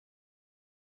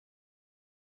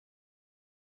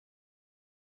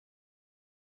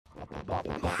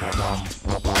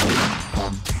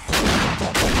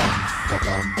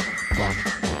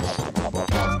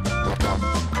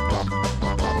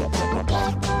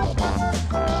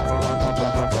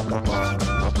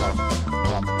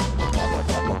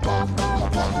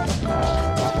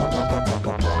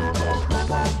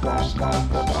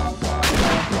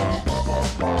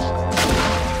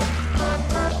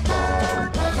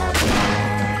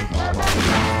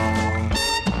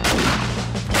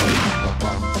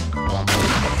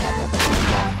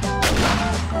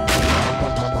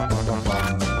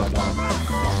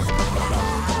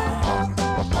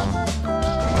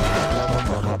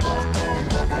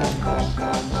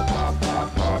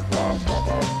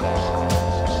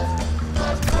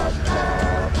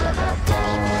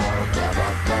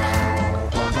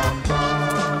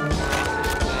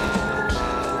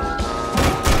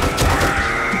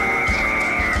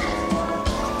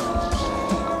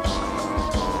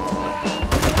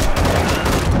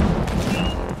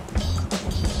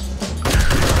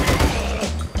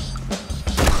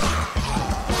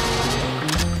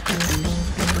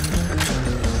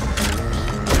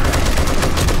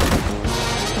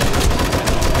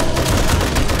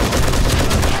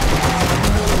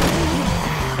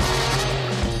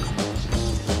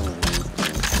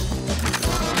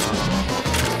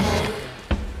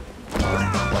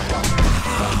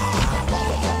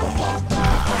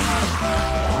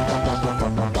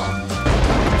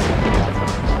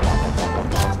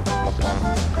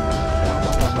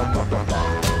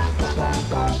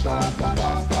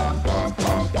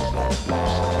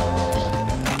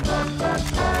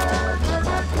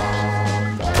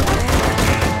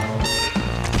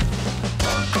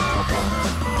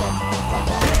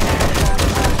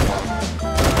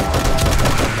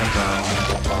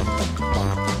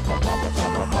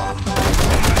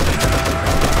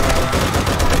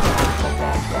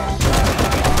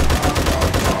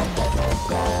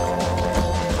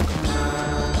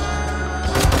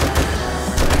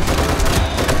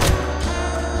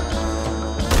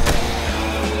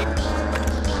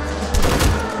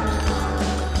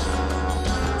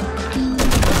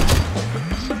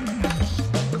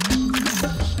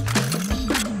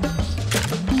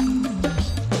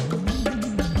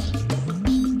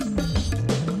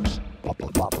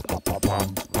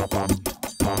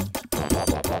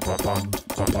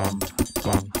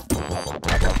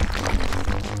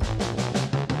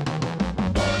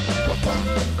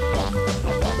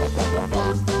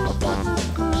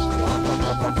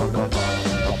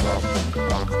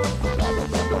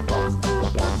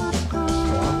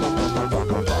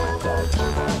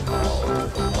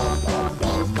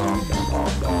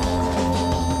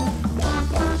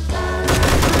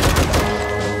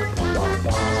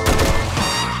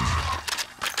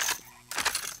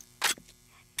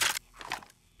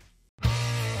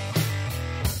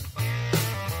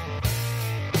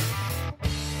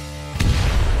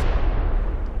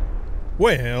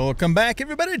Welcome back,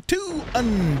 everybody, to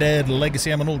Undead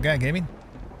Legacy. I'm an old guy gaming,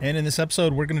 and in this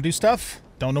episode, we're going to do stuff.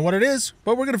 Don't know what it is,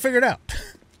 but we're going to figure it out.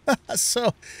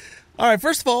 So, all right,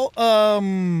 first of all,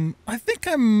 I think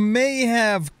I may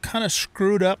have kind of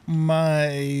screwed up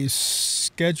my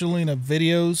scheduling of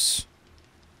videos.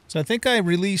 So I think I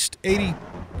released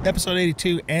episode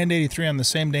 82 and 83 on the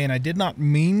same day, and I did not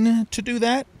mean to do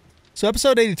that. So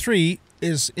episode 83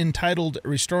 is entitled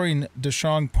Restoring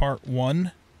Deshong Part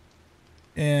 1.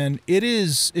 And it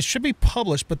should be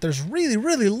published, but there's really,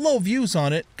 really low views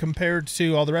on it compared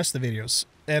to all the rest of the videos.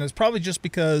 And it's probably just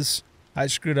because I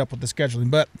screwed up with the scheduling.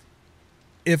 But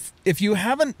if you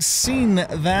haven't seen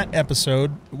that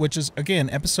episode, which is, again,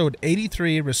 episode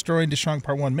 83, Restoring Deshong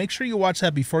Part 1, make sure you watch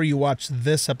that before you watch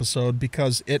this episode,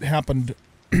 because it happened,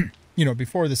 you know,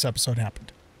 before this episode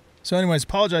happened. So anyways,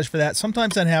 apologize for that.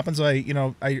 Sometimes that happens. I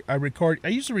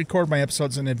usually record my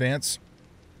episodes in advance.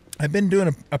 I've been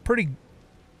doing a pretty,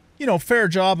 you know, fair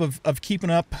job of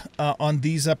keeping up on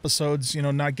these episodes, you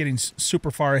know, not getting super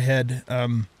far ahead.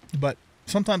 But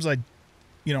sometimes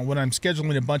you know, when I'm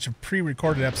scheduling a bunch of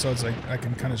pre-recorded episodes, I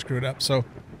can kind of screw it up. So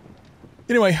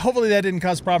anyway, hopefully that didn't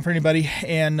cause a problem for anybody.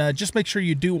 And just make sure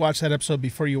you do watch that episode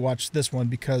before you watch this one,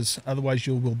 because otherwise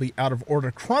you will be out of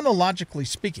order, chronologically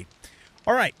speaking.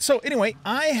 All right. So anyway,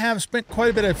 I have spent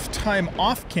quite a bit of time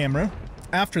off camera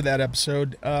after that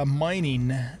episode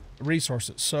mining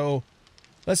resources. So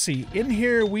let's see, in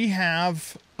here we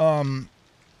have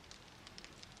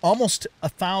almost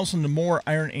 1,000 more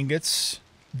iron ingots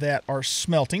that are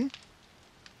smelting.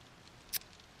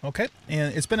 Okay,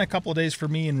 and it's been a couple of days for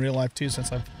me in real life too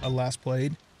since I last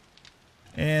played.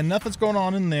 And nothing's going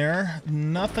on in there.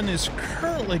 Nothing is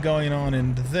currently going on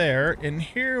in there. And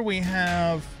here we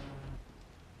have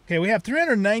Okay, we have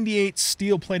 398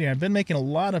 steel plating. I've been making a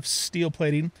lot of steel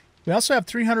plating. We also have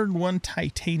 301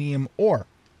 titanium ore.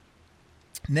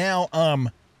 Now,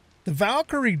 the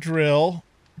Valkyrie drill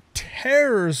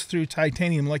tears through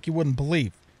titanium like you wouldn't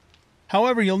believe.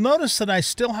 However, you'll notice that I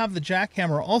still have the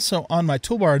jackhammer also on my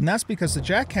toolbar, and that's because the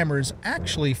jackhammer is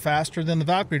actually faster than the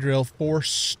Valkyrie drill for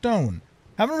stone.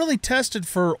 Haven't really tested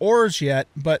for ores yet,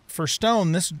 but for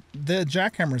stone, the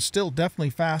jackhammer is still definitely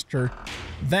faster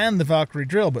than the Valkyrie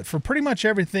drill. But for pretty much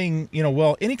everything, you know,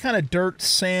 well, any kind of dirt,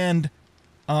 sand,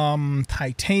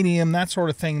 titanium, that sort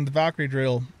of thing, the Valkyrie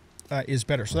drill is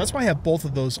better. So that's why I have both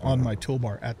of those on my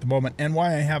toolbar at the moment, and why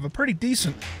I have a pretty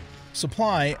decent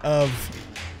supply of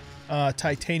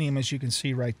titanium, as you can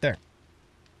see right there.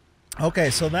 Okay,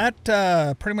 so that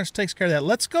pretty much takes care of that.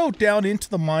 Let's go down into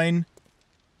the mine,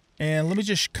 and let me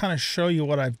just kind of show you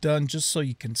what I've done, just so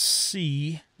you can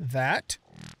see that.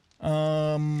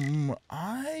 I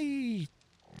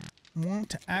want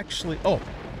to actually... Oh,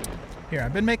 here,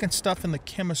 I've been making stuff in the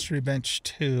chemistry bench,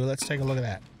 too. Let's take a look at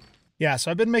that. Yeah, so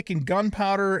I've been making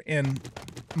gunpowder and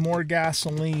more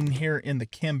gasoline here in the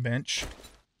chem bench.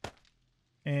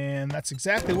 And that's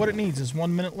exactly what it needs, is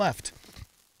 1 minute left.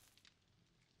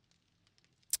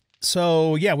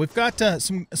 So, yeah, we've got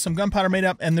some gunpowder made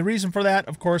up. And the reason for that,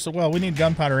 of course, well, we need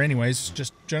gunpowder anyways,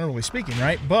 just generally speaking,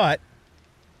 right? But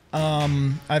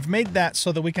I've made that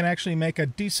so that we can actually make a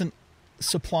decent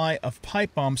supply of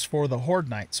pipe bombs for the Horde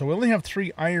Night. So we only have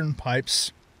 3 iron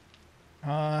pipes.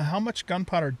 How much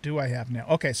gunpowder do I have now?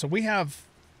 Okay, so we have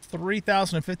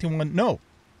 3,051... No,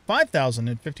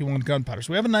 5,051 gunpowder.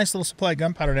 So we have a nice little supply of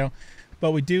gunpowder now,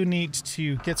 but we do need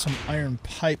to get some iron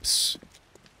pipes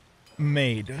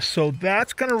made. So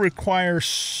that's going to require...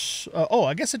 oh,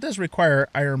 I guess it does require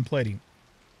iron plating.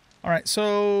 All right,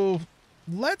 so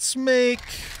let's just make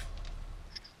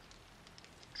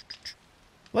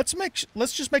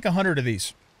 100 of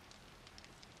these.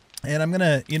 And I'm going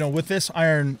to, you know, with this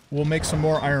iron, we'll make some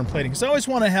more iron plating. Because I always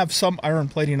want to have some iron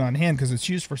plating on hand because it's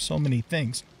used for so many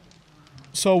things.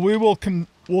 So we'll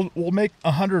make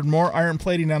 100 more iron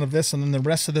plating out of this, and then the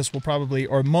rest of this will probably,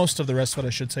 or most of the rest of it,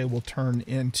 I should say, will turn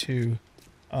into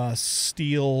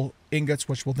steel ingots,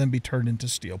 which will then be turned into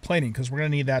steel plating, because we're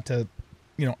going to need that to,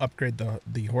 you know, upgrade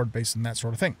the Horde base and that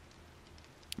sort of thing.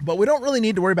 But we don't really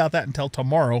need to worry about that until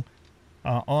tomorrow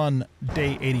on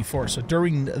day 84. So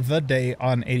during the day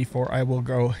on 84, I will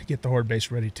go get the Horde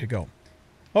base ready to go.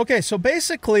 Okay, so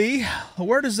basically,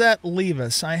 where does that leave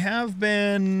us? I have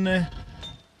been...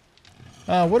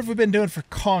 what have we been doing for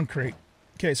concrete?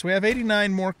 Okay, so we have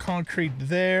 89 more concrete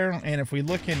there, and if we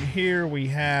look in here, we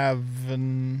have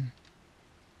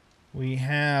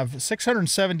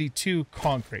 672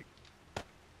 concrete.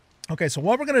 Okay, so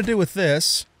what we're going to do with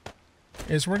this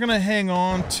is we're going to hang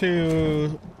on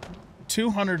to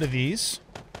 200 of these,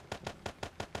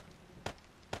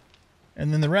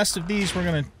 and then the rest of these we're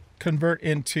going to convert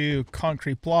into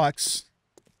concrete blocks,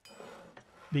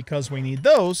 because we need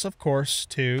those, of course,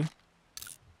 to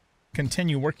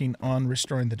continue working on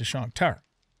restoring the Deshang Tower.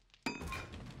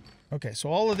 Okay, so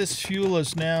all of this fuel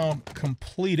is now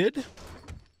completed.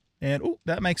 And, oh,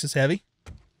 that makes us heavy.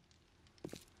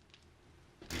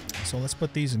 So let's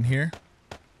put these in here.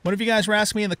 One of you guys were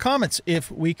asking me in the comments if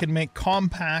we could make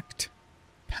compact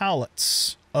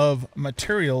pallets of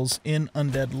materials in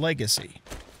Undead Legacy.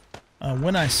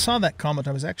 When I saw that comment,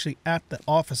 I was actually at the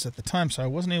office at the time, so I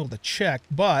wasn't able to check.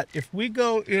 But if we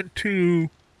go into...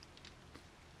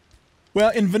 Well,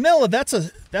 in vanilla,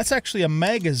 that's actually a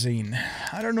magazine.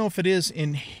 I don't know if it is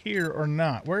in here or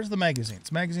not. Where's the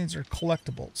magazines? Magazines are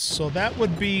collectibles. So that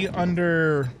would be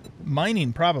under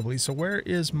mining, probably. So where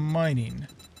is mining?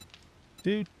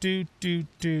 Here,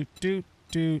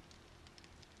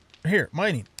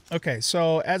 mining. Okay,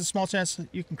 so adds a small chance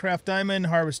you can craft diamond,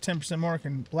 harvest 10% more,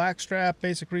 can blackstrap,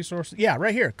 basic resources. Yeah,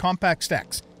 right here, compact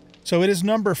stacks. So it is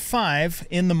number 5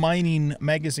 in the mining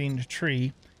magazine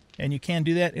tree. And you can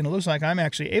do that, and it looks like I'm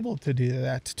actually able to do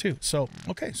that too. So,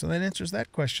 okay, so that answers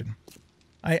that question.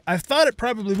 I thought it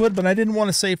probably would, but I didn't want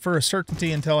to say for a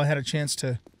certainty until I had a chance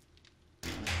to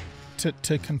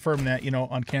confirm that, you know,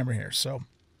 on camera here. So,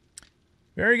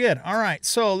 very good. All right,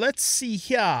 so let's see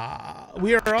here.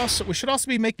 We should also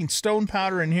be making stone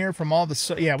powder in here from all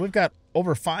the... Yeah, we've got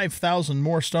over 5,000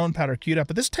 more stone powder queued up,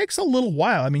 but this takes a little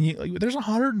while. I mean, there's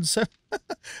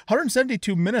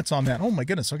 172 minutes on that. Oh my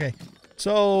goodness. Okay.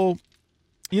 So,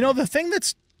 you know, the thing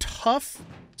that's tough,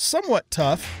 somewhat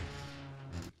tough,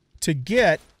 to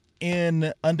get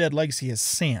in Undead Legacy is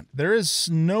sand. There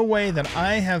is no way that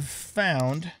I have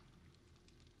found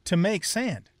to make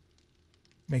sand.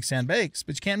 Make sandbags,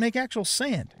 but you can't make actual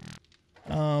sand.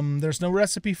 There's no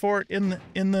recipe for it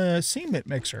in the cement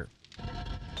mixer.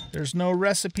 There's no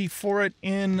recipe for it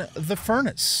in the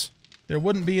furnace. There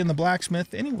wouldn't be in the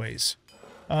blacksmith anyways.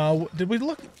 Did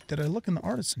I look in the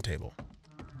artisan table?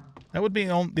 That would be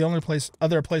the only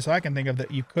other place I can think of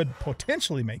that you could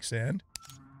potentially make sand.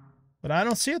 But I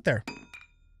don't see it there.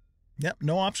 Yep,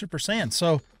 no option for sand.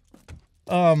 So,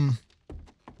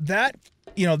 that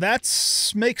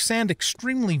makes sand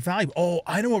extremely valuable. Oh,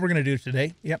 I know what we're going to do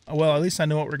today. Yep, well, at least I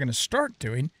know what we're going to start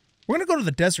doing. We're going to go to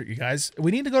the desert, you guys.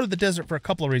 We need to go to the desert for a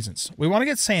couple of reasons. We want to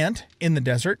get sand in the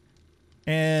desert,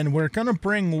 and we're going to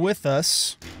bring with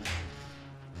us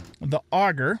the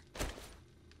auger.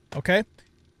 Okay?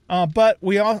 But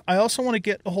I also want to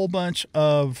get a whole bunch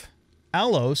of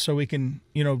aloe so we can,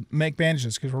 make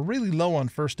bandages, because we're really low on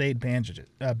first aid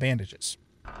bandages.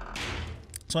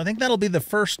 So I think that'll be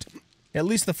at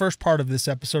least the first part of this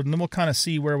episode, and then we'll kind of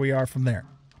see where we are from there.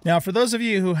 Now, for those of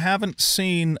you who haven't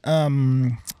seen,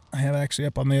 I have actually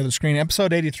up on the other screen,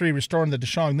 episode 83, Restoring the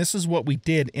Deshong. This is what we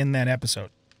did in that episode.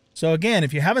 So again,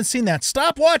 if you haven't seen that,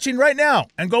 stop watching right now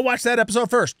and go watch that episode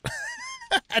first.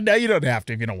 No, you don't have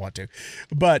to if you don't want to.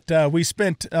 But we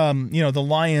spent, the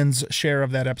lion's share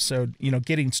of that episode,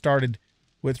 getting started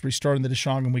with Restoring the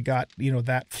Deshong, and we got,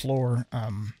 that floor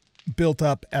built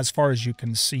up as far as you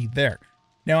can see there.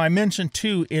 Now, I mentioned,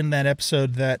 too, in that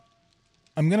episode that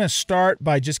I'm going to start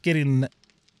by just getting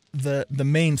the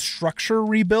main structure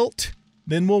rebuilt.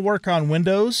 Then we'll work on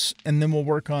windows, and then we'll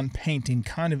work on painting,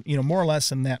 kind of, more or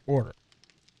less in that order.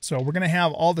 So we're going to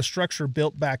have all the structure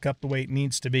built back up the way it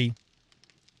needs to be.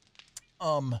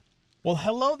 Well,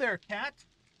 hello there, cat.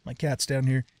 My cat's down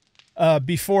here.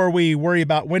 Before we worry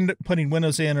about putting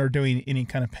windows in or doing any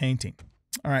kind of painting.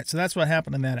 All right, so that's what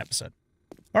happened in that episode.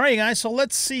 All right, guys, so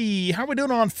let's see. How are we doing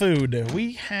on food?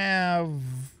 We have...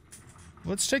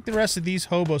 Let's take the rest of these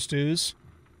hobo stews.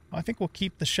 I think we'll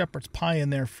keep the shepherd's pie in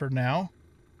there for now.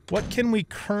 What can we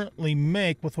currently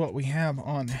make with what we have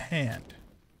on hand?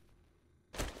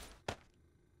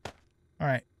 All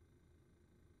right.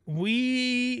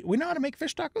 We know how to make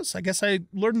fish tacos? I guess I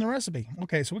learned the recipe.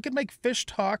 Okay, so we could make fish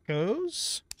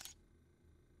tacos,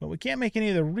 but we can't make any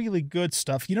of the really good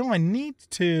stuff. I need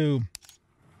to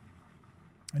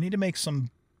make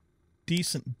some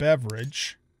decent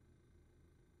beverage.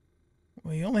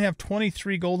 We only have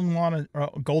 23 golden wad.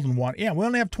 Yeah, we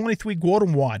only have 23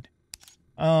 golden wad.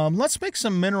 Let's make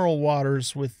some mineral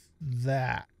waters with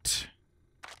that.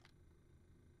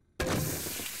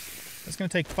 That's going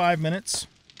to take 5 minutes.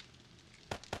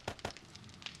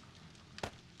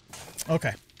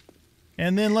 Okay.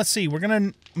 And then let's see. We're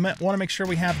going to want to make sure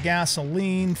we have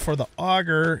gasoline for the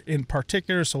auger in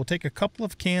particular. So we'll take a couple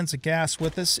of cans of gas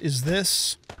with us. Is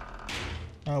this...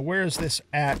 where is this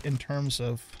at in terms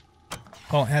of...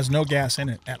 Well, it has no gas in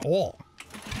it at all.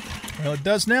 Well, it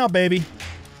does now, baby.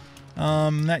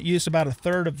 That used about a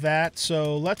third of that.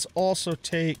 So let's also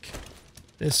take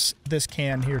this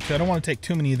can here too. I don't want to take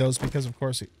too many of those because, of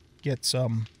course, it gets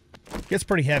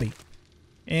pretty heavy.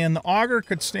 And the auger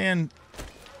could stand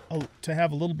to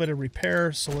have a little bit of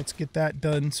repair. So let's get that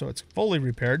done so it's fully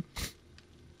repaired.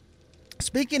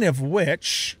 Speaking of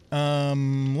which,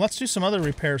 let's do some other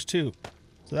repairs too.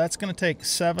 So that's going to take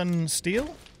 7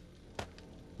 steel.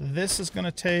 This is going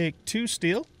to take 2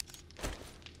 steel.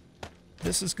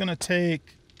 This is going to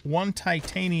take 1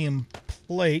 titanium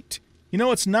plate.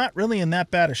 It's not really in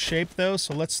that bad a shape, though,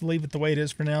 so let's leave it the way it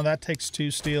is for now. That takes 2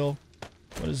 steel.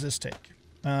 What does this take?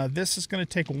 This is going to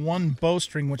take 1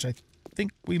 bowstring, which I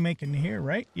think we make in here,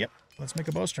 right? Yep, let's make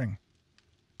a bowstring.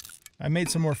 I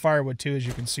made some more firewood, too, as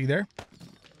you can see there.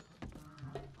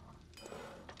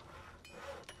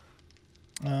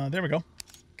 There we go.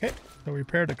 Okay, so we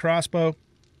repaired the crossbow.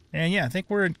 And yeah, I think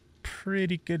we're in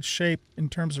pretty good shape in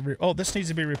terms of... Oh, this needs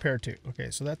to be repaired too. Okay,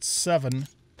 so that's 7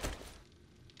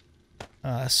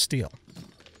 steel.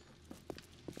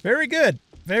 Very good.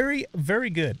 Very, very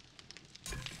good.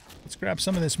 Let's grab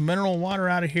some of this mineral water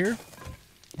out of here.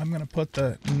 I'm going to put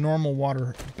the normal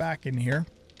water back in here.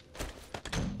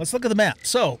 Let's look at the map.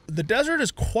 So, the desert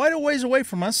is quite a ways away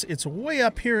from us. It's way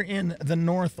up here in the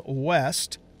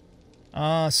northwest.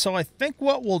 So I think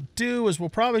what we'll do is we'll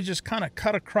probably just kind of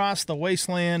cut across the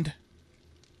wasteland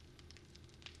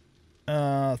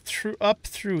up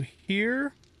through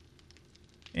here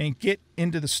and get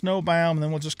into the snow biome, and then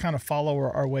we'll just kind of follow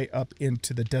our way up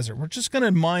into the desert. We're just going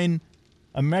to mine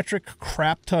a metric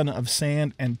crap ton of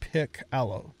sand and pick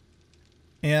aloe.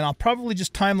 And I'll probably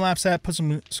just time-lapse that, put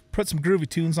some groovy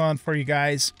tunes on for you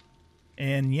guys.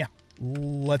 And yeah,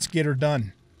 let's get her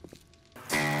done.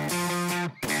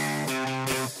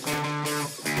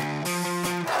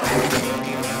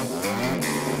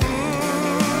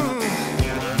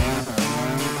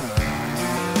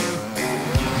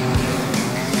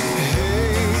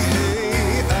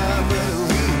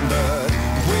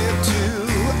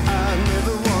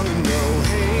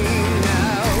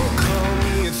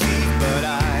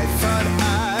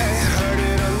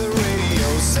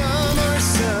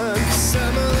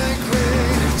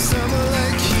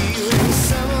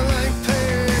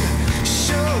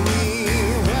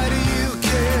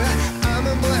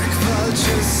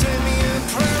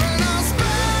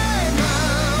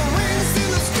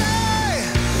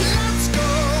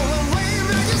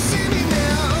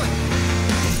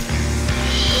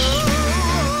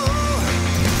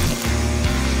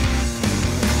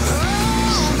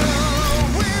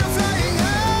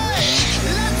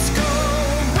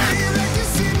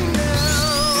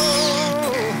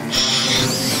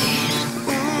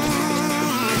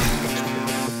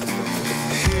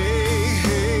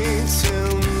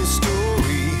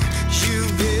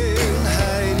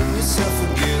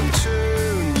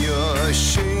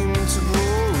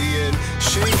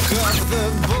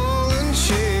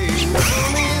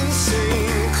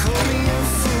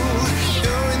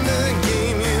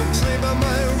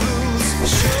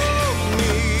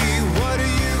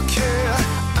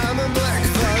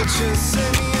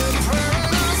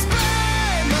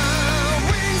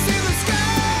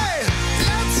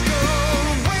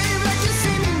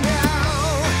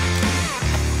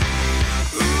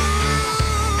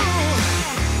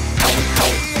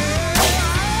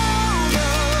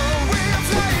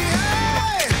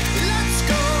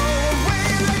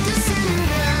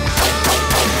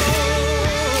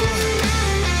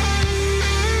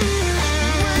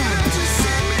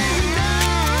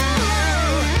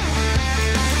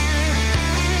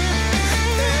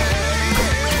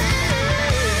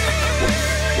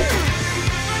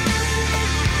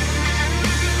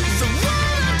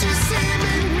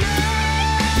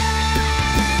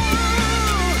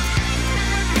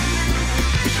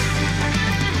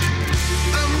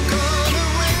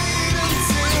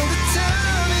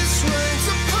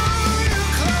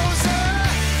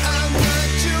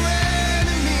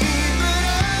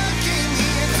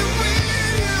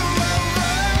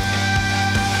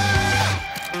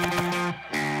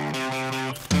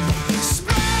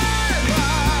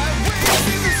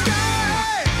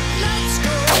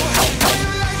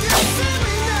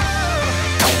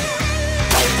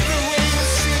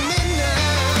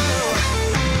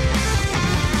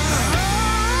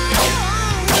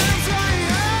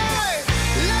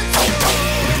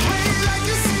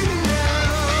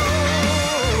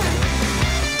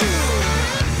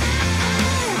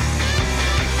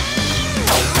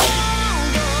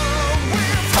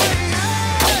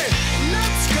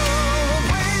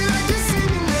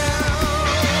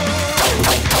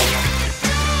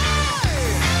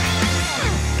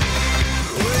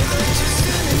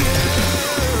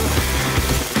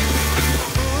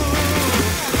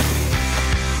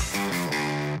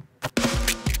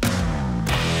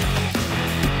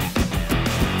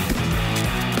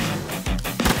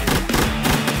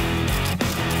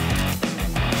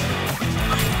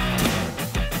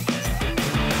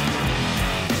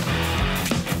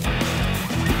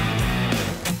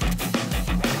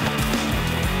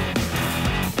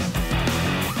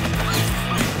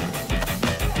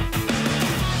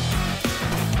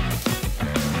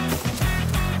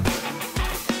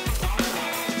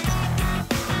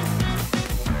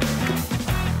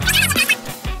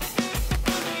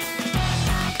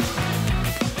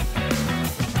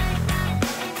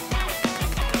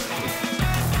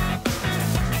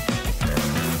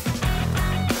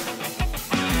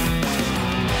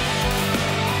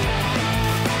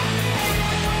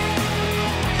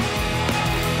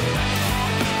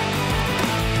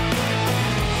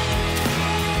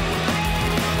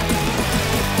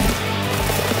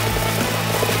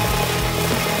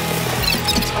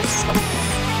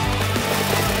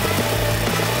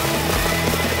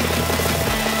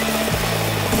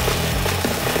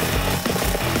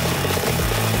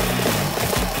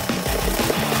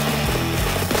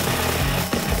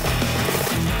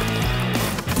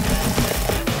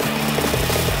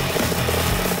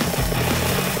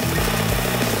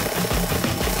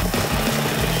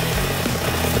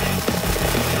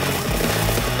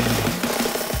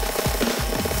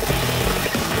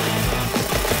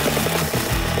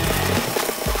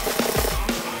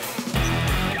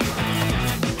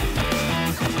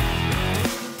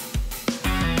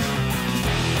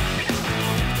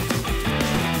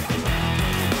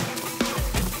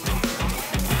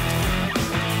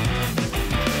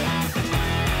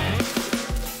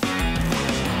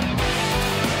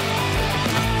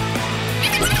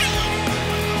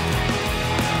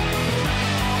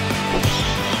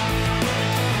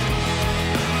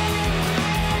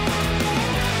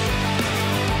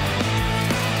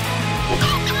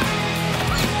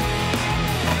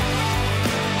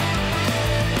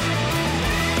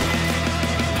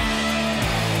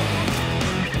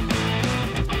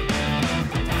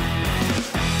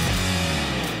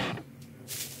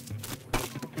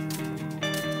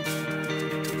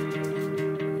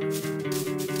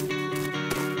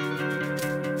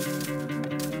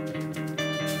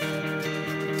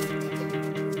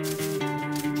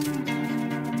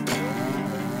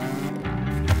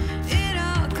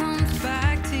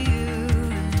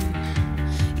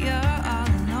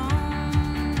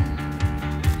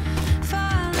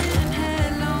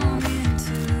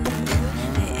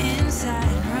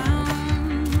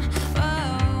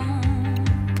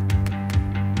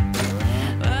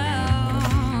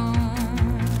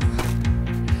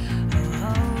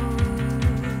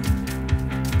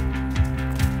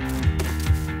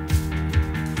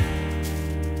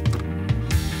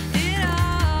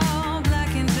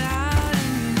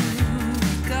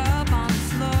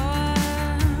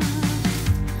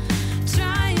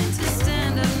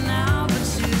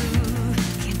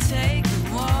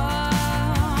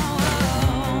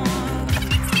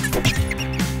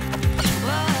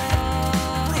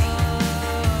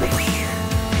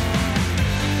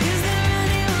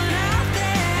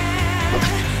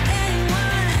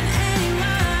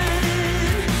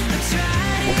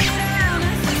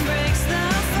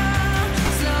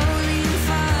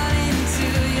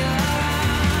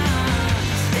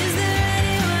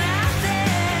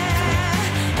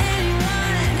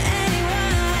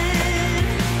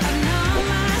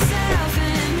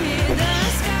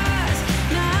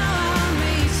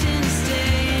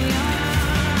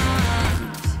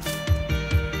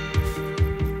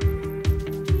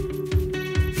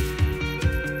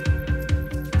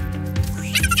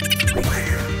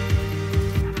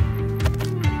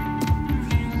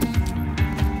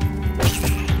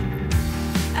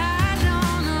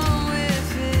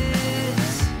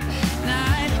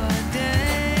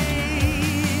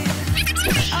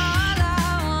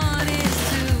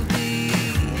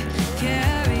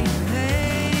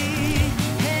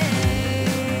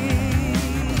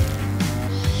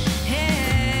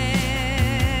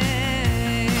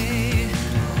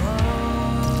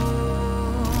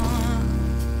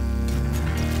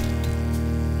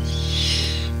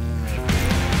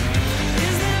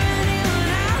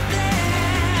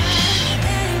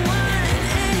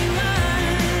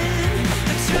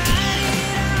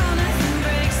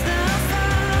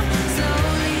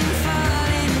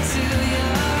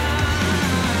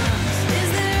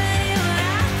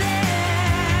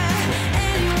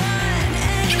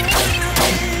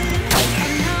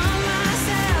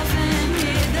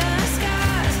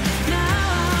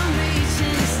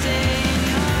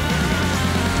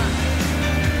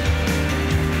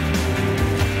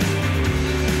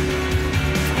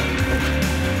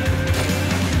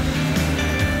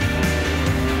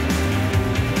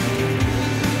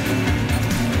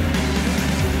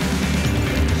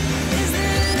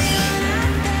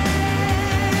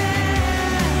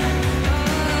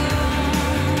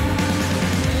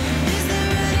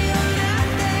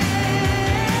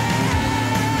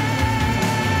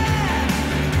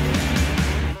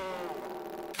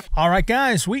 All right,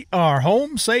 guys, we are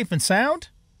home, safe and sound.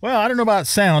 Well, I don't know about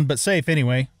sound, but safe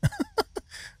anyway.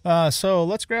 So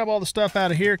let's grab all the stuff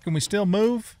out of here. Can we still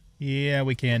move? Yeah,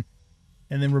 we can.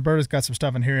 And then Roberta's got some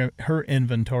stuff in here, her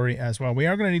inventory as well. We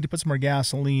are going to need to put some more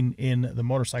gasoline in the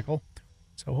motorcycle.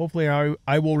 So hopefully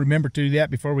I will remember to do that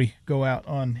before we go out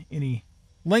on any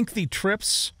lengthy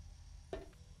trips.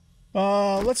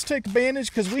 Let's take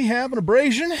advantage because we have an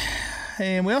abrasion.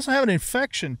 And we also have an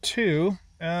infection too.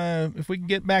 If we can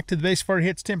get back to the base before it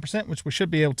hits 10%, which we should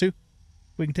be able to,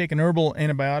 we can take an herbal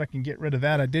antibiotic and get rid of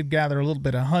that. I did gather a little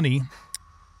bit of honey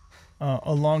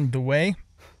along the way.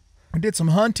 I did some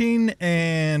hunting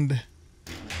and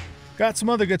got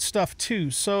some other good stuff too.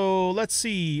 So let's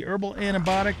see. Herbal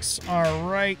antibiotics are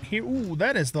right here. Ooh,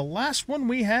 that is the last one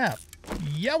we have.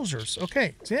 Yowzers.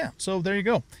 Okay, yeah, so there you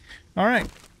go. All right,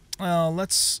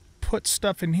 let's put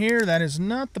stuff in here. That is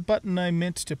not the button I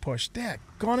meant to push.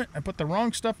 Daggone it. I put the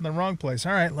wrong stuff in the wrong place.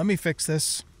 All right, let me fix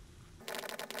this.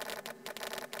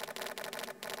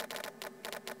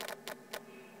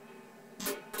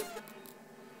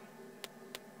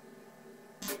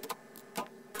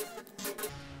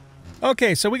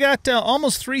 Okay, so we got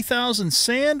almost 3,000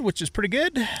 sand, which is pretty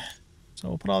good. So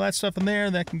we'll put all that stuff in there.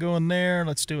 That can go in there.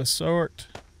 Let's do a sort.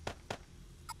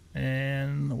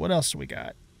 And what else do we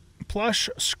got? Plush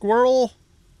squirrel.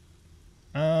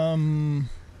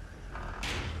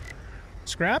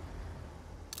 Scrap.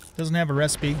 Doesn't have a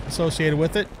recipe associated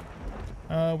with it.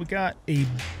 We got a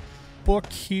book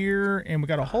here, and we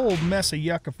got a whole mess of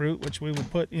yucca fruit, which we will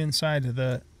put inside of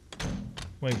the...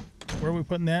 Wait, where are we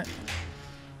putting that?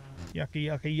 Yucca,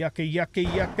 yucca, yucca, yucca,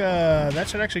 yucca. That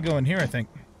should actually go in here, I think.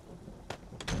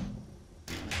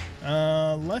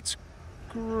 Let's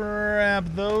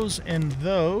grab those and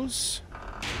those.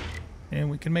 And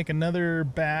we can make another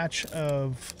batch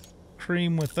of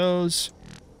cream with those.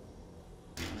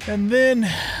 And then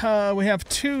we have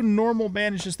 2 normal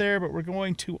bandages there, but we're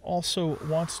going to also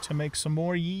want to make some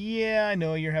more. Yeah, I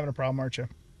know you're having a problem, aren't you?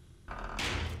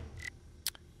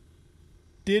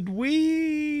 Didn't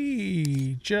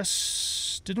we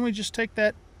just take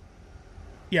that?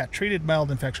 Yeah, treated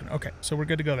mild infection. Okay, so we're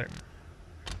good to go there.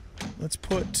 Let's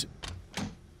put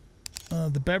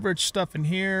the beverage stuff in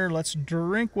here. Let's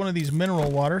drink one of these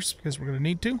mineral waters because we're going to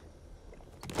need to.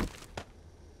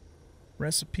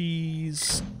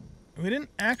 Recipes. We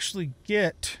didn't actually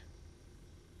get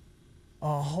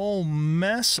a whole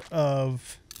mess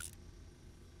of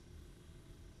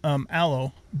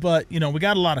aloe, but you know, we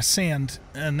got a lot of sand,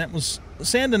 and that was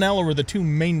sand and aloe were the 2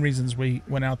 main reasons we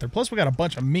went out there. Plus we got a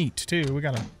bunch of meat too. We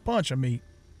got a bunch of meat.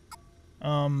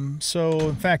 So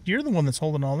in fact, you're the one that's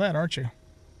holding all that, aren't you?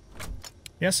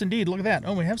 Yes, indeed. Look at that.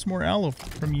 Oh, we have some more aloe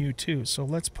from you too. So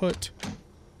let's put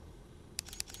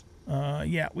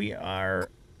yeah, we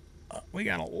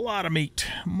got a lot of meat.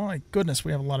 My goodness,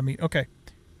 we have a lot of meat. Okay.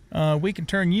 We can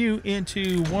turn you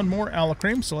into 1 more aloe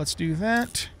cream, so let's do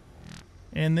that.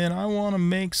 And then I want to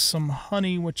make some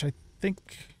honey, which I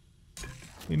think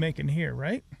we make in here,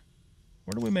 right?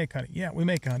 Where do we make honey? Yeah, we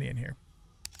make honey in here.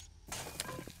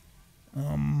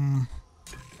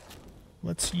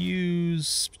 Let's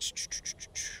use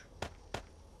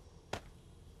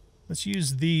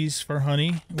these for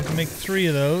honey. We can make 3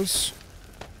 of those.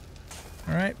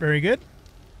 All right, very good.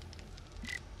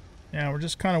 Now we're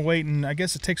just kind of waiting. I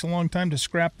guess it takes a long time to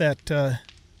scrap that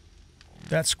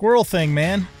that squirrel thing,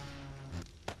 man.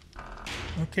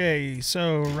 Okay,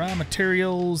 so raw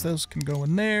materials, those can go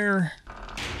in there.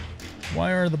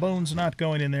 Why are the bones not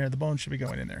going in there? The bones should be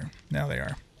going in there. Now they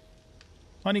are.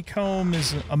 Honeycomb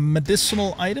is a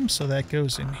medicinal item, so that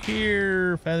goes in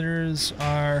here. Feathers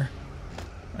are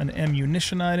an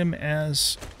ammunition item,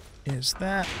 as is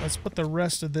that. Let's put the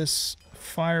rest of this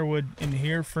firewood in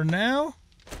here for now.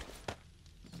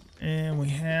 And we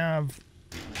have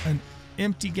an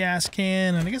empty gas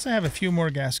can, and I guess I have a few more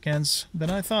gas cans than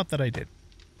I thought that I did.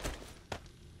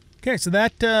 Okay, so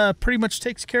that pretty much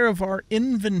takes care of our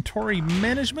inventory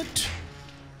management.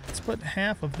 Let's put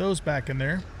half of those back in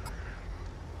there.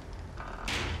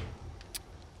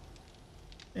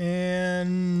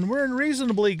 And we're in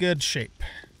reasonably good shape.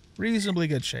 Reasonably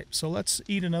good shape. So let's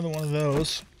eat another one of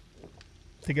those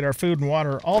to get our food and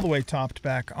water all the way topped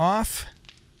back off.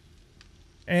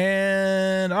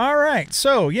 And all right,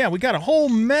 so yeah, we got a whole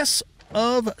mess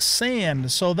of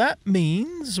sand. So that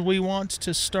means we want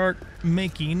to start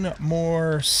making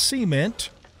more cement.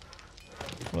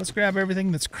 So let's grab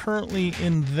everything that's currently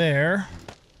in there.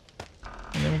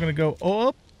 And then we're going to go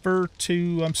over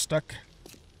to... I'm stuck.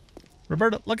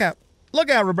 Roberta, look out. Look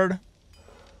out, Roberta.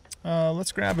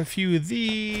 Let's grab a few of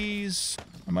these.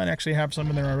 I might actually have some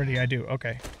in there already. I do.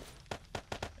 Okay.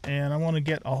 and I want to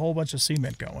get a whole bunch of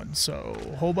cement going. So,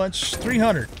 a whole bunch,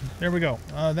 300. There we go.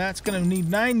 That's going to need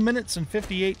 9 minutes and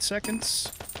 58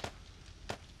 seconds.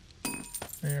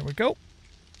 There we go.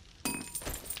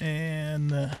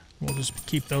 And we'll just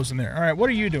keep those in there. All right, what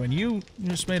are you doing? You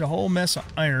just made a whole mess of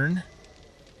iron.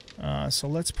 So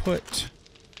let's put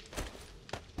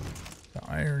the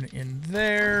iron in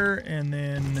there, and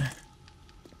then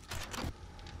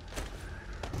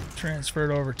transfer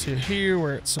it over to here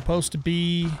where it's supposed to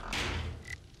be.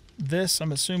 This,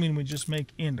 I'm assuming we just make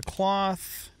into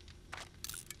cloth.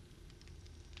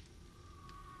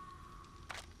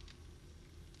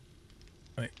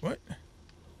 Wait, what?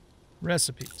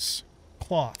 Recipes.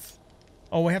 Cloth.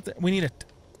 Oh, we need a...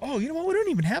 Oh, you know what? We don't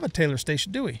even have a tailor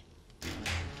station, do we?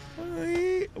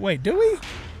 Wait, do we?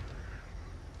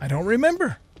 I don't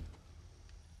remember.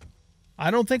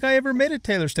 I don't think I ever made a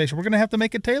tailor station. We're going to have to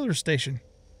make a tailor station.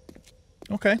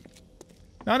 Okay.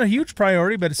 Not a huge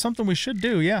priority, but it's something we should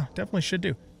do. Yeah, definitely should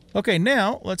do. Okay,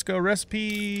 now let's go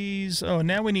recipes. Oh,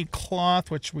 now we need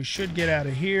cloth, which we should get out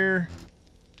of here.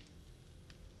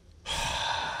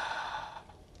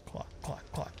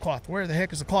 Cloth. Where the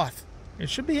heck is the cloth? It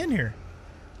should be in here.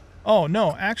 Oh,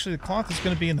 no. Actually, the cloth is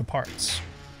going to be in the parts.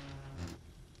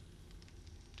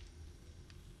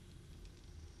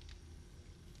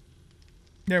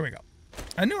 There we go.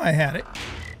 I knew I had it.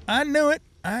 I knew it.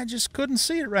 I just couldn't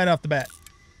see it right off the bat.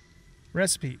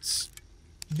 Recipes.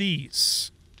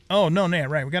 These. Oh, no,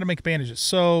 right. We got to make bandages.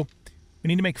 So, we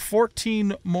need to make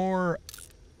 14 more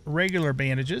regular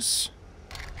bandages.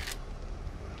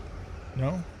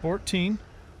 No, 14.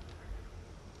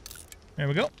 There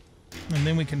we go. And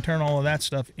then we can turn all of that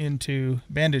stuff into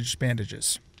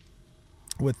bandages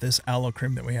with this aloe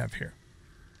cream that we have here.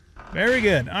 Very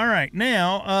good. All right,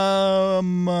 now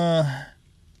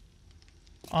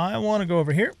I want to go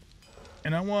over here,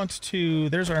 and I want to...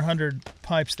 There's our 100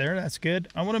 pipes there. That's good.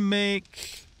 I want to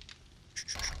make...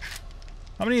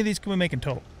 How many of these can we make in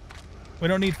total? We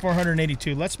don't need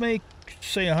 482. Let's make,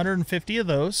 say, 150 of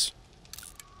those.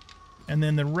 And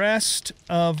then the rest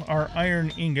of our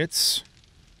iron ingots,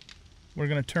 we're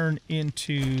going to turn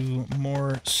into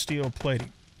more steel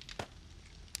plating.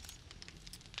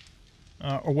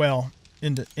 Well,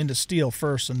 into steel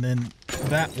first, and then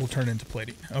that will turn into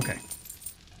plating. Okay.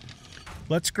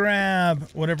 Let's grab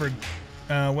whatever...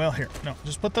 well, here. No,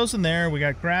 just put those in there. We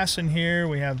got grass in here.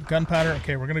 We have gunpowder.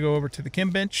 Okay, we're going to go over to the chem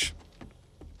bench.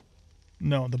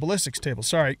 No, the ballistics table.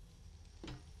 Sorry.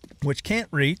 Which can't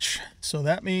reach. So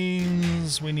that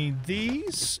means we need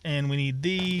these, and we need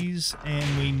these,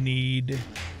 and we need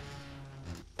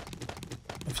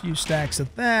a few stacks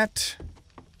of that.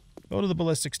 Go to the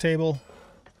ballistics table.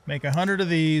 Make 100 of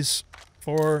these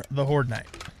for the Horde Night.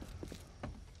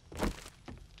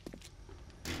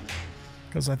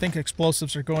 Because I think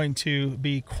explosives are going to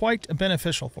be quite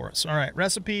beneficial for us. All right,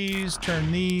 recipes,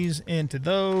 turn these into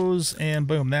those, and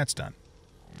boom, that's done.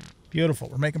 Beautiful.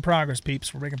 We're making progress,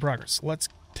 peeps. We're making progress. Let's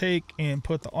take and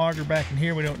put the auger back in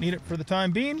here. We don't need it for the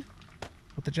time being.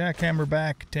 Put the jackhammer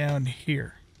back down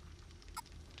here.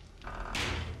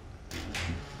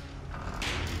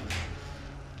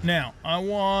 Now, I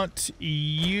want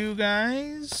you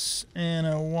guys, and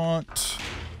I want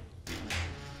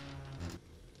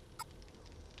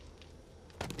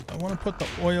to put the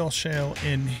oil shale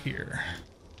in here.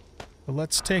 But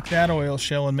let's take that oil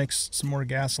shale and make some more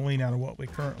gasoline out of what we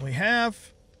currently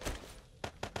have.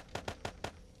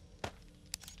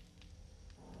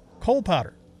 Coal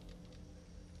powder.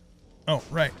 Oh,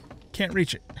 right. Can't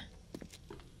reach it.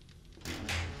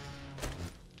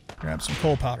 Grab some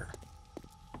coal powder.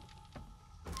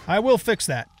 I will fix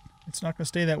that. It's not going to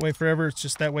stay that way forever. It's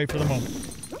just that way for the moment.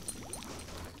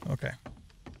 Okay.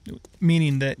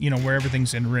 Meaning that, you know, where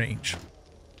everything's in range.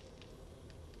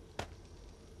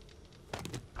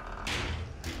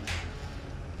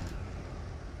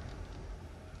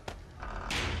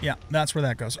 Yeah, that's where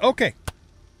that goes. Okay,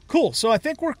 cool. So I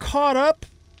think we're caught up.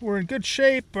 We're in good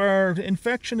shape. Our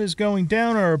infection is going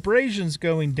down. Our abrasion's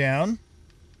going down.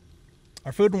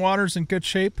 Our food and water's in good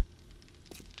shape.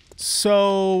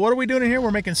 So what are we doing in here?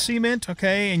 We're making cement,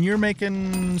 okay, and you're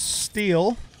making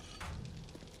steel.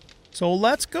 So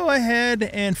let's go ahead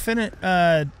and finish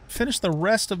the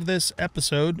rest of this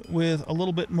episode with a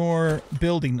little bit more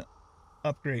building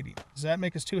upgrading. Does that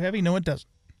make us too heavy? No, it doesn't.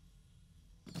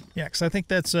 Yeah, because I think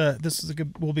that's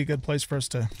will be a good place for us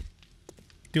to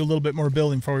do a little bit more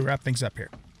building before we wrap things up here.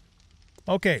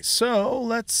 Okay, so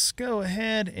let's go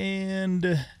ahead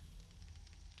and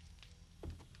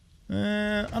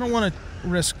I don't want to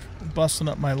risk busting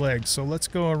up my legs, so let's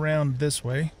go around this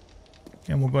way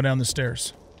and we'll go down the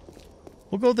stairs.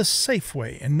 We'll go the safe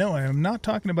way. And no, I am not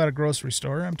talking about a grocery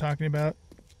store. I'm talking about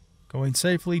going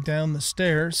safely down the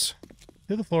stairs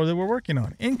to the floor that we're working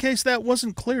on, in case that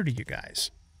wasn't clear to you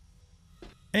guys.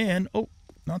 And, oh,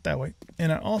 not that way.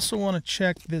 And I also want to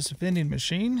check this vending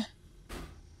machine.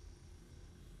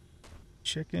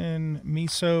 Chicken,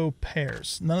 miso,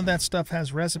 pears. None of that stuff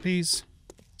has recipes,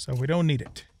 so we don't need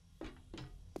it.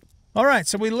 All right,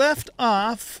 so we left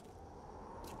off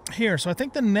here. So I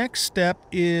think the next step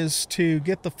is to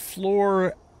get the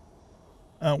floor,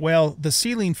 well, the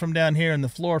ceiling from down here and the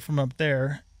floor from up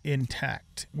there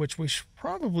intact, which we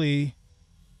probably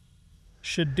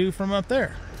should do from up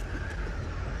there.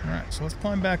 All right, so let's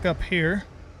climb back up here.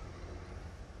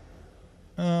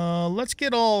 Let's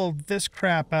get all this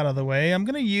crap out of the way. I'm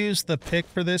going to use the pick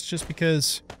for this just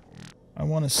because I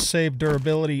want to save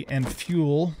durability and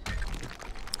fuel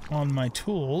on my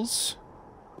tools.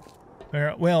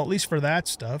 Well, at least for that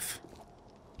stuff.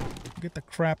 Get the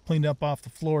crap cleaned up off the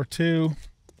floor, too.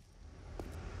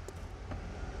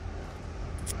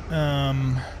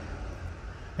 And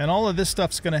all of this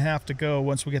stuff's going to have to go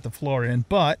once we get the floor in,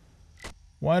 but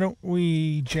why don't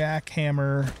we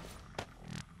jackhammer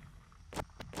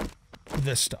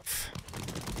this stuff?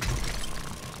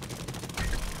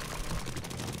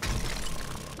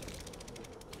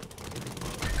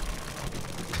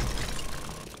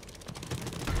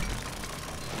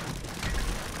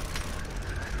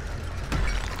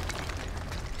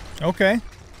 Okay.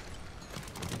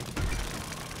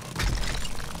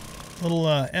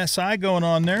 Little SI going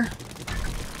on there.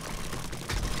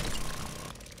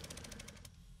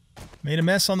 Made a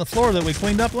mess on the floor that we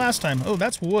cleaned up last time. Oh,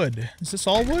 that's wood. Is this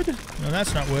all wood? No,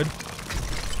 that's not wood.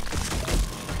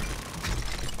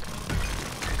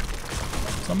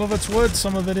 Some of it's wood,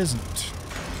 some of it isn't.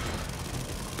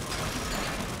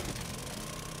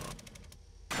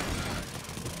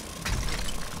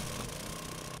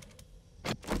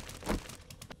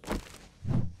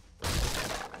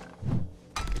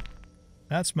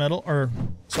 That's metal, or,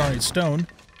 sorry, stone.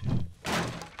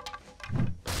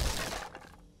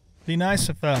 Be nice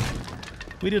if,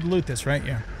 we did loot this, right?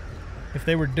 Yeah. If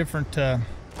they were different,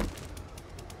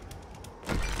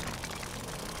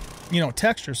 you know,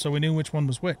 textures, so we knew which one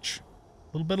was which.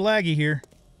 A little bit laggy here.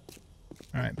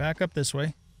 Alright, back up this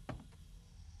way.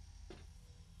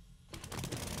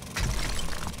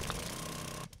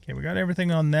 Okay, we got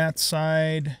everything on that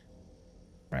side.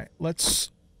 Right,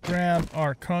 let's grab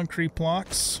our concrete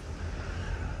blocks.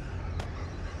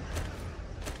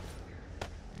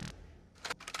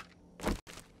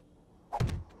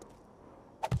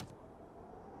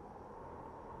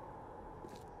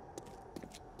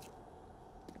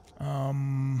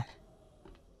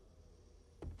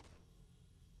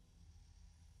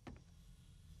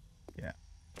 Yeah.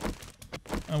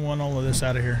 I want all of this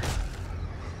out of here.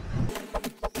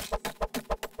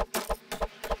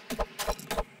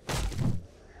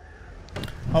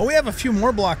 Oh, we have a few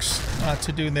more blocks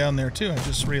to do down there, too. I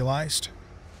just realized.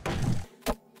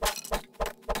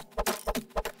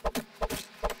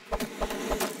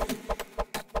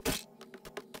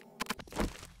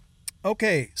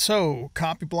 Okay, so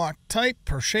copy block type,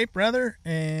 or shape, rather,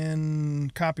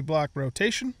 and copy block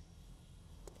rotation.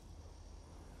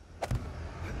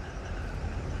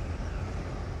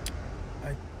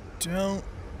 I don't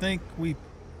think we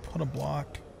put a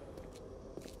block...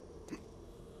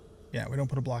 Yeah, we don't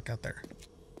put a block out there.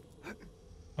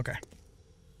 Okay.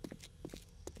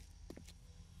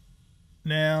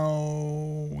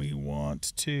 Now we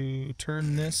want to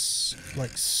turn this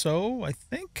like so, I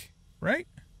think, right?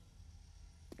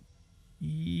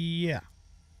 Yeah.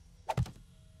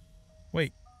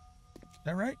 Wait, is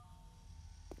that right?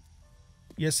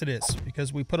 Yes, it is,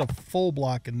 because we put a full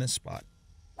block in this spot.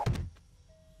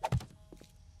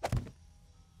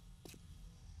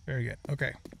 Very good,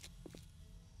 okay.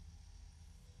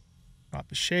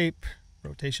 Copy shape,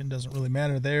 rotation doesn't really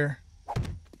matter there.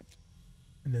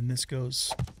 And then this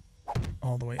goes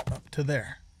all the way up to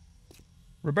there.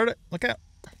 Roberta, look out.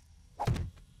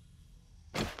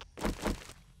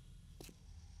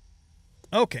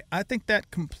 Okay, I think that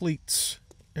completes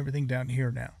everything down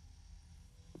here now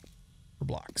for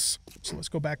blocks. So let's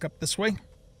go back up this way.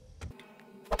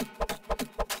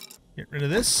 Get rid of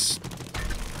this.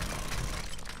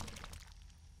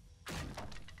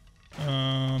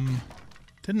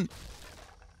 Didn't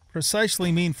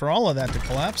precisely mean for all of that to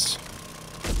collapse.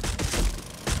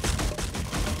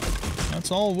 That's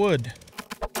all wood.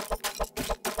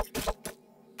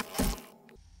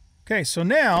 Okay, so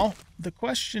now the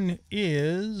question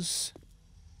is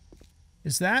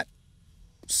that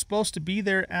supposed to be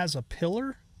there as a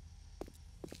pillar?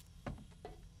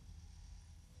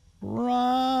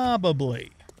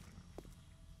 Probably.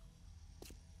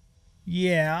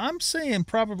 Yeah, I'm saying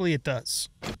probably it does.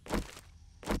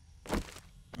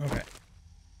 Okay.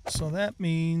 So that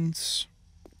means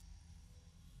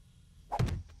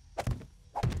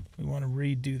we want to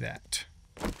redo that.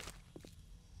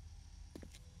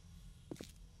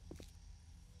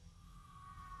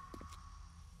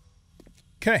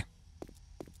 Okay.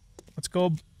 Let's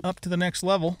go up to the next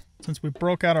level. Since we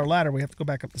broke out our ladder, we have to go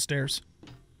back up the stairs.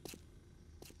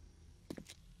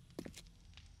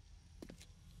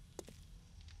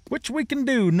 Which we can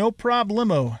do, no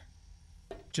problemo.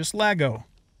 Just Lago.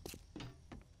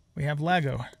 We have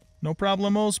Lago. No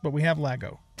problemos, but we have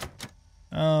Lago.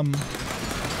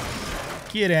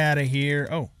 Get out of here.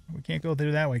 Oh, we can't go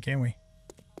through that way, can we?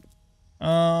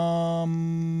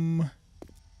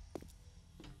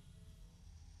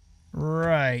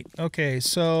 Right. Okay,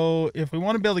 so if we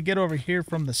want to be able to get over here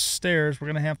from the stairs, we're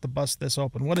going to have to bust this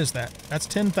open. What is that? That's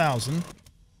 10,000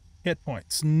 hit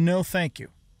points. No thank you.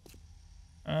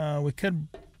 We could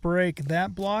break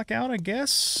that block out, I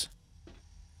guess.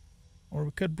 Or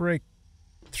we could break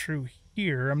through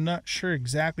here. I'm not sure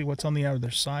exactly what's on the other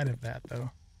side of that,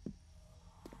 though.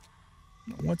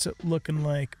 What's it looking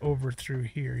like over through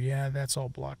here? Yeah, that's all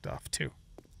blocked off, too.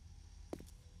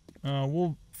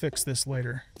 We'll fix this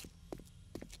later.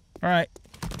 All right,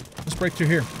 let's break through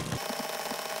here.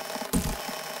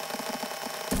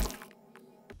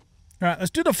 All right, let's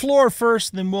do the floor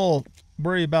first, then we'll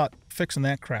worry about fixing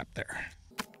that crap there.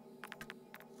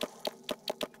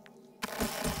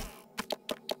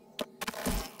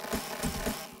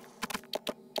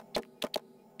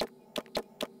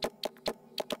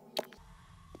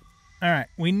 All right,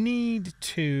 we need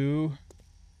to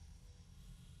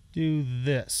do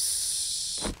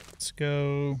this. Let's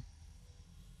go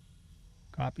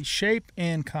copy shape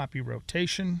and copy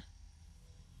rotation.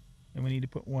 And we need to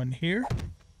put one here.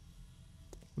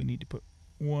 We need to put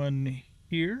one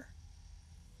here.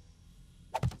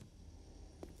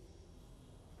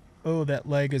 Oh, that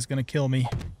leg is going to kill me.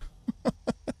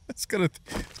 It's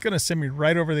gonna send me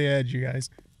right over the edge, you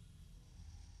guys.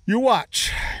 You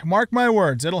watch. Mark my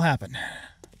words, it'll happen.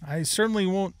 I certainly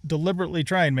won't deliberately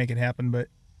try and make it happen, but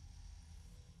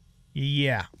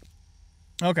yeah.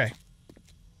 Okay.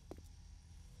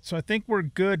 So I think we're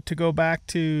good to go back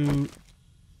to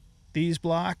these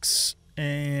blocks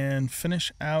and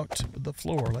finish out the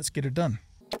floor. Let's get it done.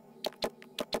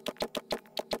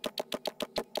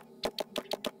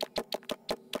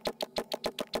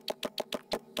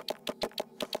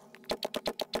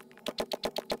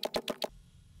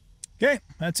 Okay,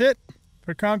 that's it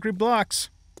for concrete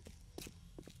blocks.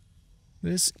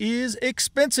 This is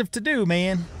expensive to do,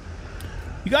 man.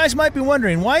 You guys might be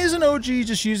wondering, why isn't OG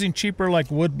just using cheaper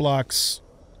like wood blocks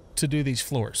to do these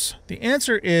floors? The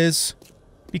answer is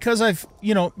because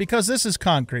because this is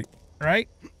concrete, right?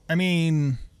 I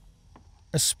mean,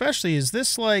 especially is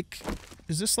this like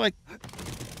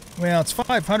well, it's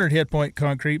 500 hit point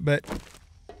concrete, but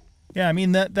yeah, I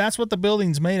mean that's what the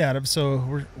building's made out of,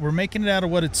 so we're making it out of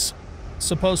what it's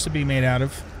supposed to be made out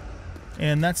of,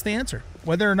 and that's the answer.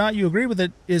 Whether or not you agree with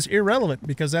it is irrelevant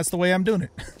because that's the way I'm doing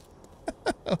it.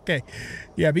 Okay,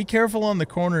 yeah, be careful on the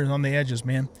corners, on the edges,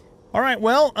 man. All right,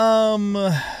 well,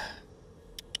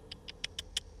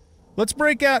 let's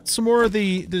break out some more of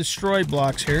the destroyed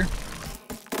blocks here.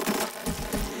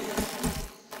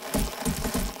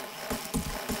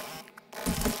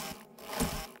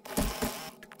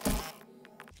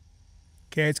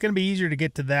 Okay, it's going to be easier to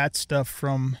get to that stuff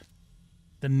from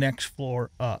the next floor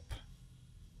up.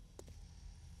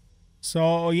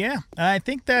 So, yeah, I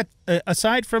think that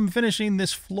aside from finishing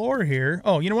this floor here...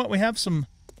 Oh, you know what? We have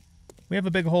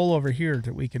a big hole over here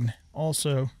that we can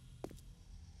also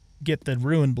get the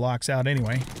ruined blocks out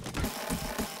anyway.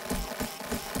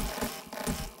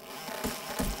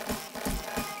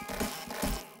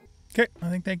 Okay, I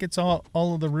think that gets all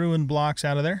of the ruined blocks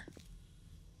out of there.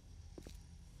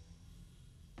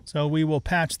 So we will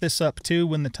patch this up too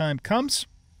when the time comes.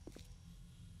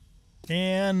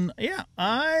 And yeah,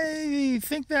 I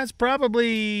think that's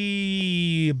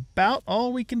probably about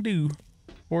all we can do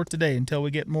for today until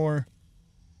we get more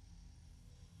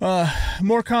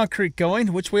concrete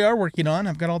going, which we are working on.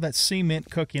 I've got all that cement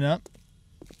cooking up.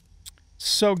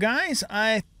 So guys,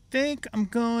 I think I'm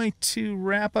going to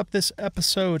wrap up this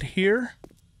episode here.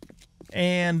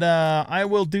 And I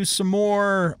will do some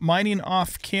more mining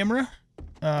off camera,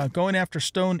 going after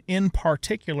stone in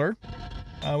particular.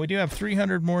 We do have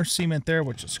 300 more cement there,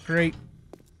 which is great.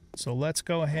 So let's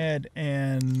go ahead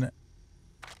and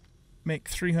make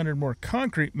 300 more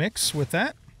concrete mix with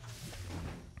that.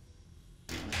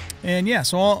 And yeah,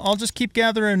 so I'll just keep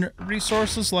gathering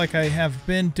resources like I have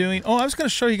been doing. Oh, I was going to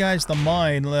show you guys the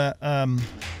mine. Let's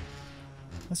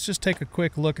just take a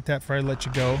quick look at that before I let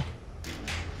you go.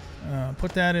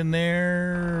 Put that in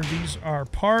there. These are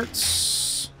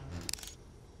parts.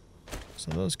 So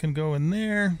those can go in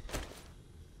there.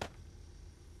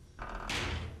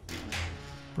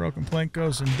 Broken plank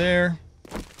goes in there.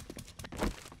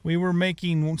 We were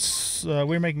making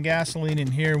gasoline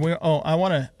in here.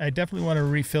 I definitely want to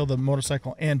refill the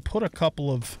motorcycle and put a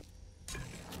couple of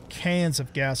cans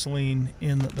of gasoline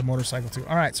in the motorcycle too.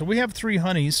 All right, so we have 3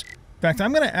 honeys. In fact,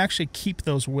 I'm going to actually keep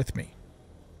those with me.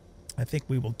 I think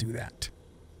we will do that.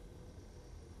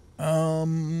 All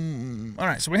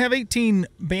right, so we have 18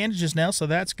 bandages now, so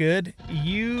that's good.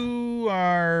 You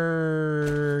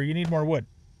need more wood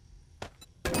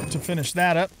to finish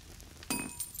that up.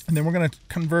 And then we're going to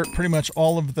convert pretty much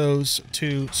all of those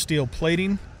to steel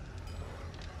plating.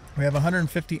 We have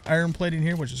 150 iron plating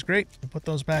here, which is great. We'll put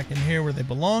those back in here where they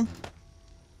belong.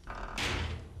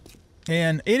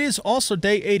 And it is also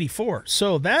day 84.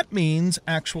 So that means,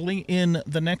 actually, in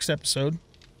the next episode,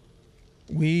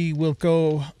 we will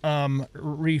go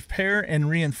repair and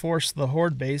reinforce the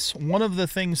horde base. One of the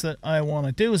things that I want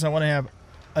to do is I want to have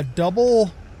a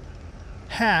double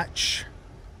hatch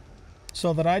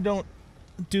so that I don't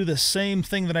do the same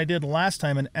thing that I did last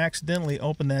time and accidentally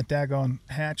open that daggone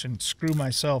hatch and screw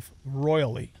myself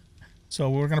royally. So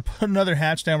we're going to put another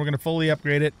hatch down. We're going to fully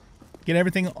upgrade it, get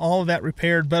everything, all of that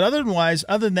repaired. But other than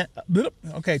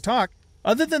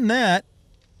that,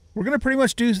 we're going to pretty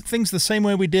much do things the same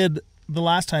way we did the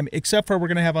last time, except for we're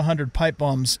going to have 100 pipe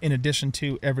bombs in addition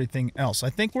to everything else.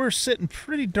 I think we're sitting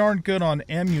pretty darn good on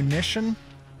ammunition.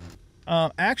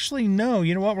 Actually, no.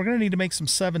 You know what? We're going to need to make some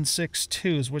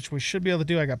 7.62s, which we should be able to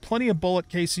do. I got plenty of bullet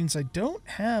casings. I don't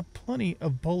have plenty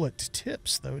of bullet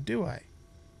tips, though, do I?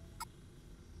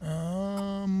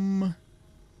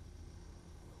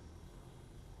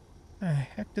 The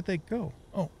heck did they go?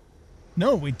 Oh,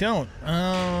 no, we don't.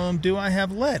 Do I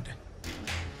have lead?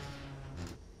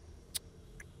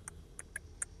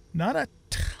 Not a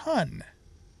ton.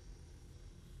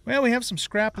 Well, we have some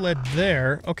scrap lead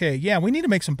there. Okay, yeah, we need to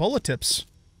make some bullet tips.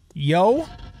 Yo!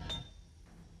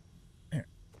 Here,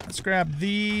 let's grab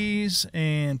these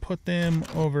and put them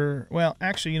over... Well,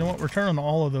 actually, you know what? We're turning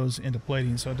all of those into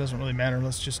plating, so it doesn't really matter.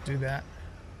 Let's just do that.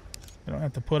 I don't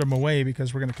have to put them away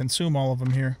because we're going to consume all of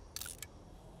them here.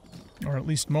 Or at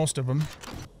least most of them.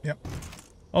 Yep.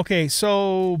 Okay,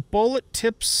 so bullet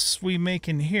tips we make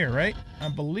in here, right? I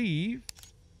believe...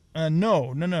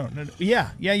 No. Yeah.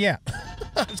 I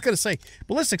was going to say,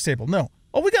 ballistic staple, no.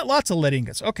 Oh, we got lots of lead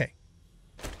ingots. Okay.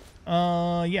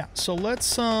 Yeah, so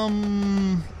let's, how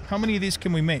many of these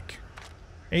can we make?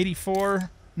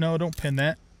 84? No, don't pin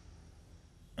that.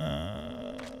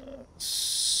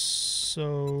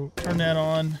 So, turn that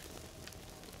on.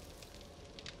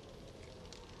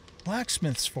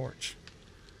 Blacksmith's forge.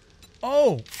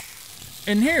 Oh!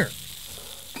 In here.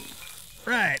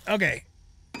 Right, okay.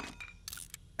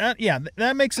 Yeah,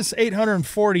 that makes us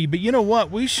 840, but you know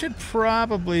what? We should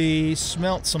probably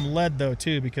smelt some lead, though,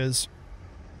 too, because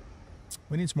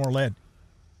we need some more lead.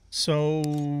 So,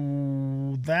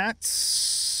 that's...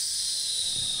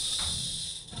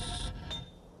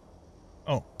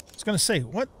 Oh, I was going to say,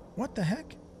 what the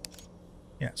heck?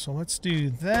 Yeah, so let's do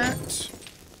that,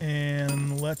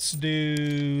 and let's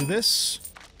do this.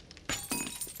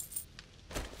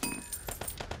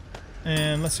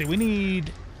 And let's see, we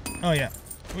need... Oh, yeah.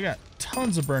 We got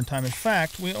tons of burn time. In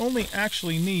fact, we only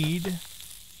actually need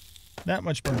that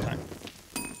much burn time.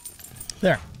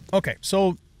 There. Okay,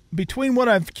 so between what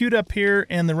I've queued up here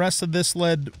and the rest of this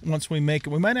lead, once we make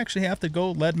it, we might actually have to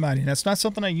go lead mining. That's not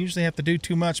something I usually have to do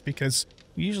too much because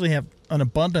we usually have an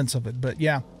abundance of it. But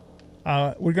yeah,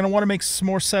 we're going to want to make some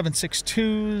more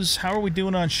 7.62s. How are we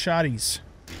doing on shotties?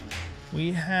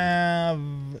 We have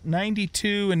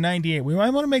 92 and 98. We might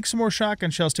want to make some more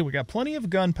shotgun shells too. We got plenty of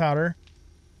gunpowder.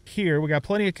 Here, we got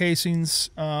plenty of casings.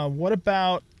 What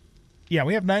about... Yeah,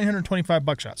 we have 925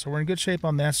 buckshot, so we're in good shape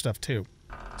on that stuff, too.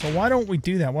 So why don't we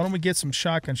do that? Why don't we get some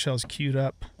shotgun shells queued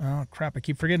up? Oh, crap, I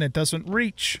keep forgetting it doesn't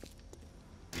reach.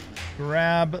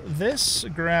 Grab this.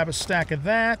 Grab a stack of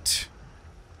that.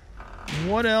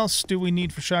 What else do we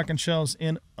need for shotgun shells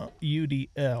in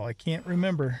UDL? I can't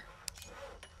remember.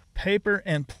 Paper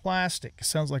and plastic.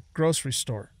 Sounds like a grocery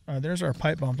store. There's our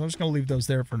pipe bombs. I'm just going to leave those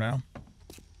there for now.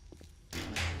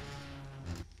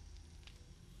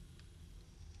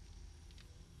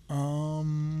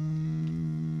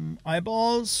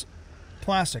 Eyeballs,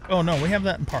 plastic. Oh no, we have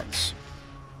that in parts.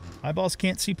 Eyeballs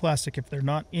can't see plastic if they're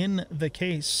not in the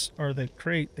case or the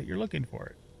crate that you're looking for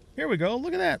it. Here we go.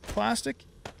 Look at that. Plastic.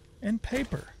 and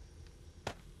paper.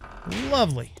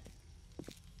 Lovely.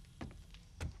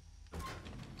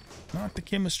 Not the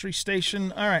chemistry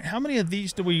station. All right, how many of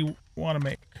these do we want to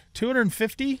make?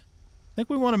 250? I think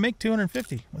we want to make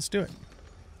 250. Let's do it.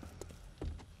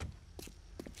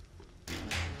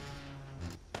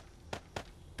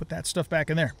 Put that stuff back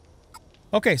in there.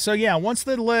 Okay, so yeah, once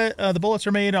the bullets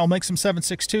are made, I'll make some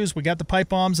 7.62s. We got the pipe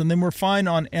bombs, and then we're fine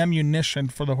on ammunition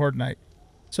for the Horde Night.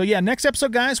 So yeah, next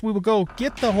episode, guys, we will go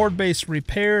get the Horde base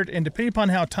repaired, and depending upon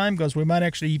how time goes, we might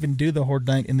actually even do the Horde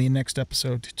Night in the next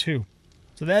episode, too.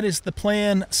 So that is the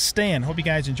plan, Stan. Hope you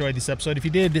guys enjoyed this episode. If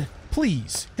you did,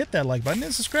 please hit that like button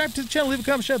and subscribe to the channel. Leave a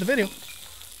comment, share the video.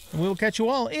 And we will catch you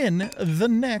all in the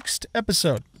next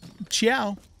episode.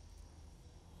 Ciao.